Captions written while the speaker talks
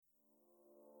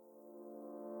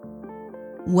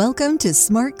Welcome to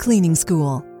Smart Cleaning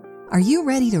School. Are you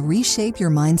ready to reshape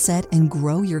your mindset and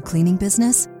grow your cleaning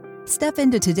business? Step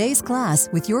into today's class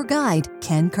with your guide,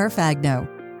 Ken Carfagno,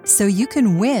 so you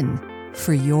can win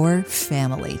for your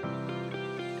family.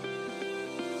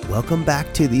 Welcome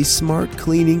back to the Smart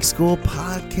Cleaning School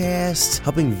podcast,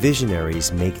 helping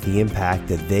visionaries make the impact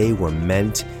that they were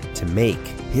meant to make.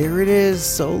 Here it is,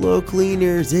 solo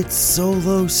cleaners. It's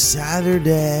Solo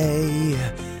Saturday.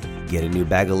 Get a new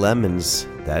bag of lemons.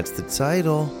 That's the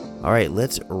title. All right,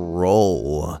 let's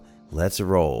roll.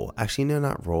 Actually, no,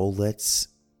 not roll. Let's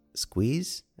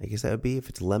squeeze. I guess that would be if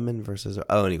it's lemon versus...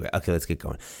 Oh, anyway. Okay, let's get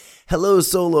going. Hello,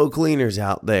 solo cleaners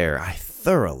out there. I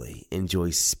thoroughly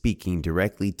enjoy speaking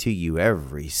directly to you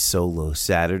every Solo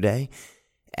Saturday.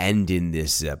 And in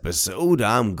this episode,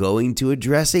 I'm going to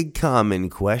address a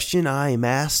common question I'm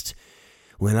asked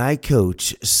when I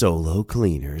coach solo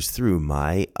cleaners through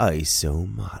my ISO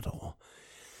model.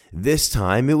 This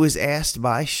time, it was asked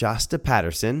by Shasta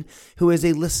Patterson, who is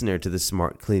a listener to the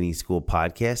Smart Cleaning School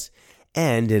podcast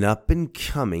and an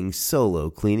up-and-coming solo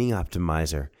cleaning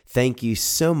optimizer. Thank you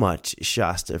so much,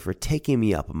 Shasta, for taking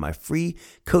me up on my free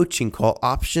coaching call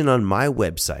option on my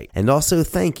website. And also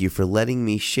thank you for letting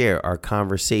me share our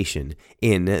conversation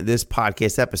in this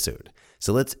podcast episode.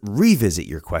 So let's revisit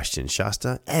your question,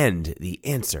 Shasta, and the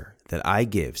answer that I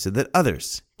give so that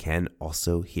others can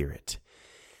also hear it.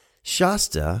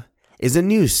 Shasta is a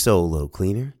new solo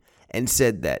cleaner and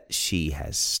said that she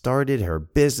has started her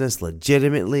business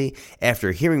legitimately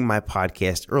after hearing my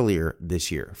podcast earlier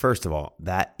this year. First of all,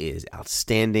 that is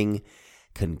outstanding.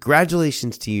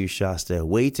 Congratulations to you, Shasta.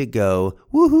 Way to go.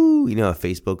 Woohoo. You know, on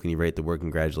Facebook, when you write the word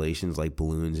congratulations, like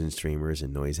balloons and streamers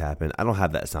and noise happen. I don't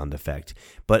have that sound effect,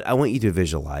 but I want you to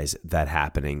visualize that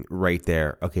happening right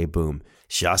there. Okay, boom.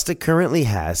 Shasta currently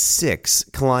has 6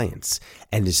 clients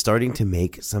and is starting to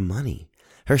make some money.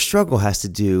 Her struggle has to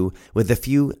do with a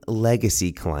few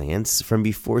legacy clients from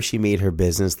before she made her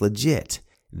business legit.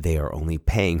 They are only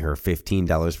paying her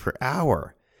 $15 per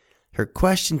hour. Her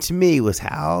question to me was,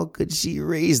 how could she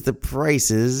raise the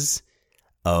prices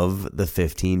of the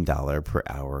 $15 per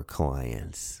hour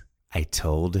clients? I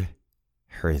told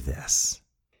her this.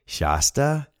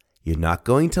 Shasta, you're not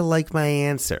going to like my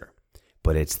answer,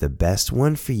 but it's the best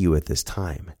one for you at this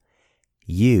time.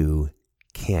 You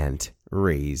can't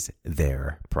raise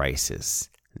their prices.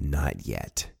 Not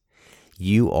yet.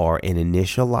 You are an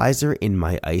initializer in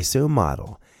my ISO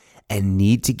model and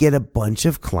need to get a bunch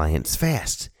of clients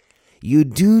fast. You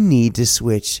do need to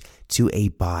switch to a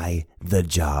by the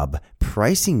job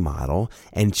pricing model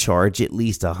and charge at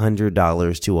least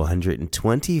 $100 to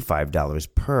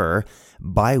 $125 per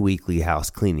biweekly house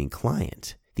cleaning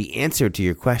client. The answer to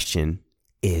your question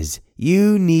is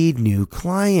you need new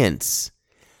clients.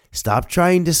 Stop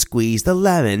trying to squeeze the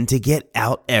lemon to get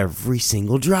out every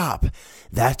single drop.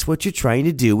 That's what you're trying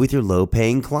to do with your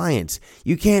low-paying clients.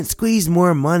 You can't squeeze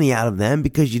more money out of them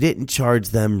because you didn't charge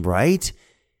them right.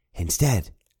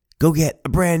 Instead, go get a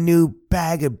brand new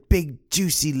bag of big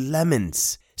juicy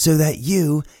lemons so that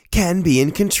you can be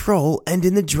in control and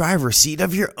in the driver's seat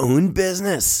of your own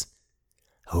business.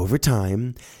 Over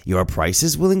time, your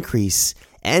prices will increase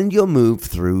and you'll move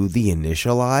through the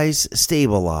initialize,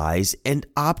 stabilize, and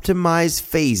optimize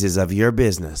phases of your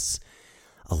business.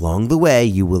 Along the way,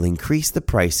 you will increase the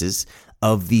prices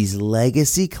of these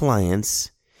legacy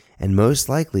clients, and most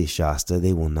likely, Shasta,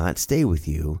 they will not stay with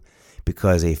you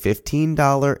because a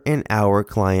 $15 an hour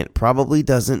client probably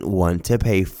doesn't want to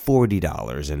pay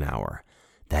 $40 an hour.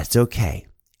 That's okay.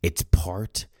 It's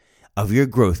part of your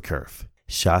growth curve.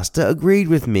 Shasta agreed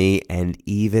with me and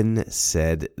even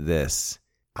said this.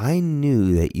 I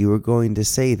knew that you were going to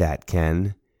say that,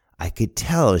 Ken. I could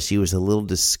tell she was a little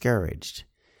discouraged,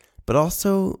 but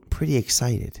also pretty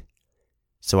excited.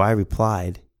 So I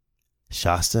replied,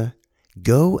 Shasta,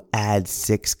 go add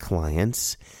 6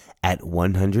 clients at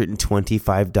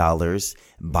 $125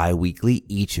 biweekly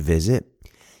each visit.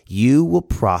 You will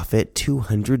profit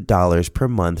 $200 per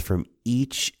month from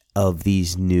each of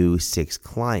these new 6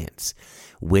 clients,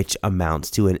 which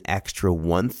amounts to an extra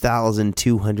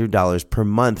 $1,200 per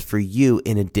month for you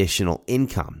in additional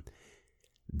income.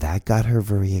 That got her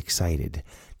very excited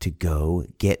to go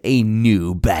get a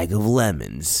new bag of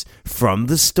lemons from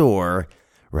the store,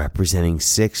 representing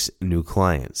 6 new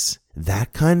clients.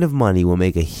 That kind of money will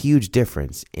make a huge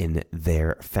difference in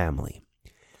their family.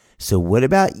 So what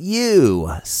about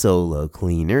you, solo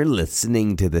cleaner,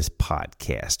 listening to this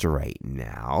podcast right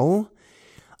now?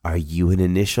 Are you an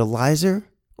initializer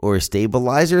or a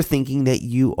stabilizer thinking that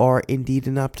you are indeed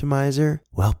an optimizer?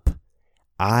 Welp,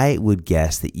 I would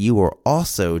guess that you are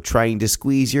also trying to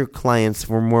squeeze your clients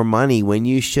for more money when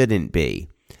you shouldn't be.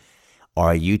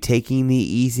 Are you taking the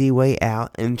easy way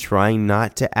out and trying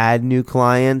not to add new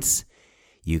clients?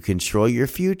 You control your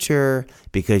future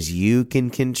because you can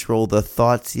control the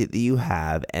thoughts that you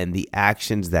have and the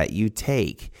actions that you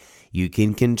take. You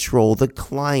can control the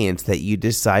clients that you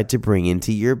decide to bring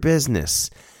into your business.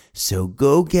 So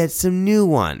go get some new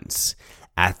ones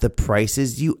at the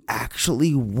prices you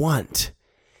actually want.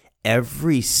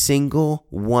 Every single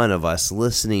one of us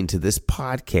listening to this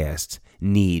podcast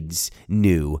needs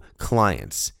new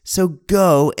clients. So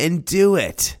go and do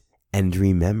it. And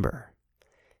remember,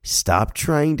 stop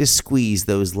trying to squeeze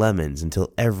those lemons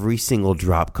until every single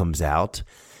drop comes out.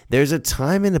 There's a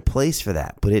time and a place for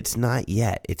that, but it's not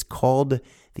yet. It's called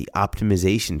the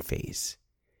optimization phase.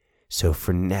 So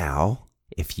for now,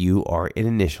 if you are an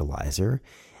initializer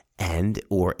and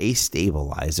or a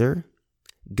stabilizer,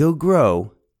 go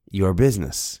grow your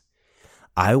business.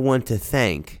 I want to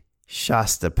thank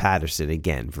Shasta Patterson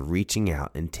again for reaching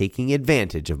out and taking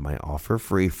advantage of my offer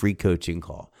for a free coaching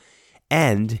call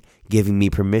and giving me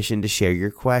permission to share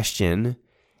your question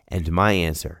and my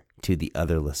answer to the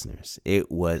other listeners.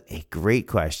 It was a great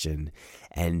question,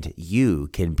 and you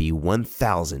can be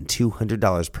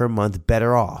 $1,200 per month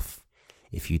better off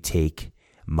if you take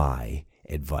my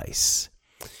advice.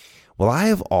 Well, I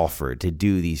have offered to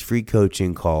do these free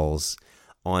coaching calls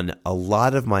on a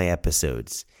lot of my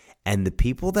episodes, and the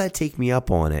people that take me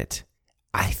up on it,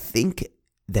 I think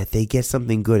that they get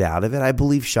something good out of it. I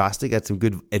believe Shasta got some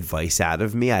good advice out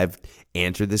of me. I've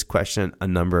answered this question a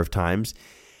number of times,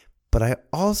 but I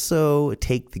also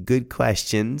take the good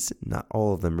questions. Not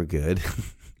all of them are good,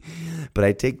 but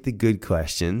I take the good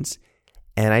questions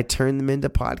and I turn them into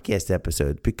podcast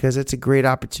episodes because it's a great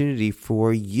opportunity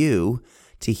for you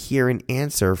to hear an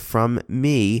answer from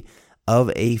me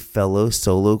of a fellow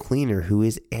solo cleaner who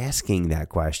is asking that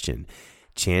question.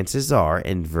 Chances are,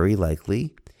 and very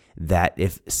likely, that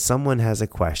if someone has a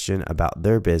question about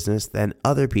their business, then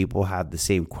other people have the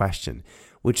same question,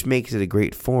 which makes it a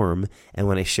great forum. And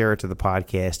when I share it to the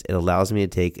podcast, it allows me to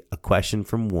take a question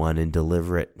from one and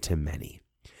deliver it to many.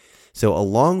 So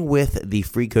along with the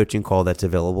free coaching call that's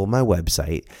available on my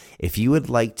website, if you would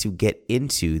like to get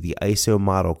into the ISO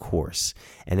model course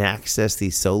and access the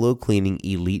Solo Cleaning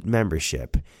Elite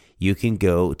membership, you can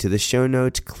go to the show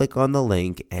notes, click on the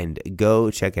link, and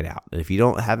go check it out. And if you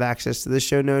don't have access to the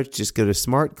show notes, just go to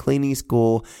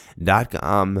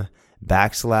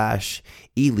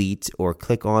smartcleaningschool.com/elite or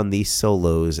click on the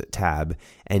Solos tab,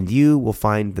 and you will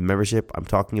find the membership I'm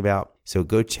talking about. So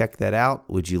go check that out.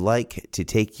 Would you like to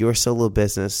take your solo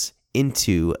business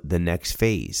into the next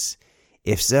phase?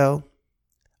 If so,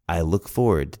 I look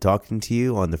forward to talking to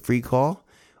you on the free call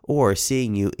or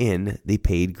seeing you in the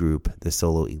paid group, the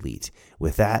Solo Elite.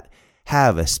 With that,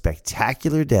 have a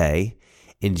spectacular day.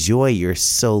 Enjoy your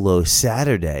solo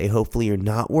Saturday. Hopefully you're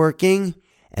not working.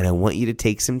 And I want you to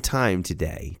take some time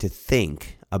today to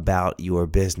think about your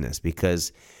business,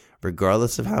 because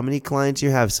regardless of how many clients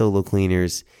you have, solo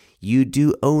cleaners, you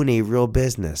do own a real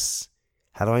business.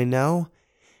 How do I know?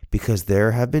 Because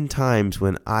there have been times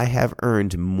when I have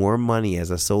earned more money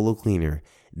as a solo cleaner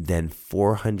than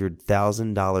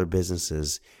 $400,000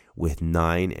 businesses with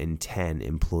 9 and 10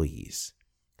 employees.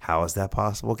 How is that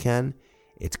possible, Ken?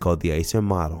 It's called the ISO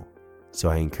model. So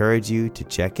I encourage you to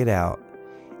check it out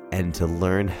and to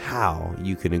learn how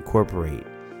you can incorporate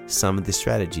some of the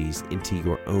strategies into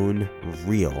your own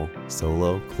real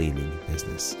solo cleaning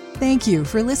business. Thank you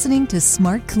for listening to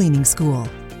Smart Cleaning School.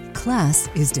 Class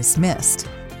is dismissed.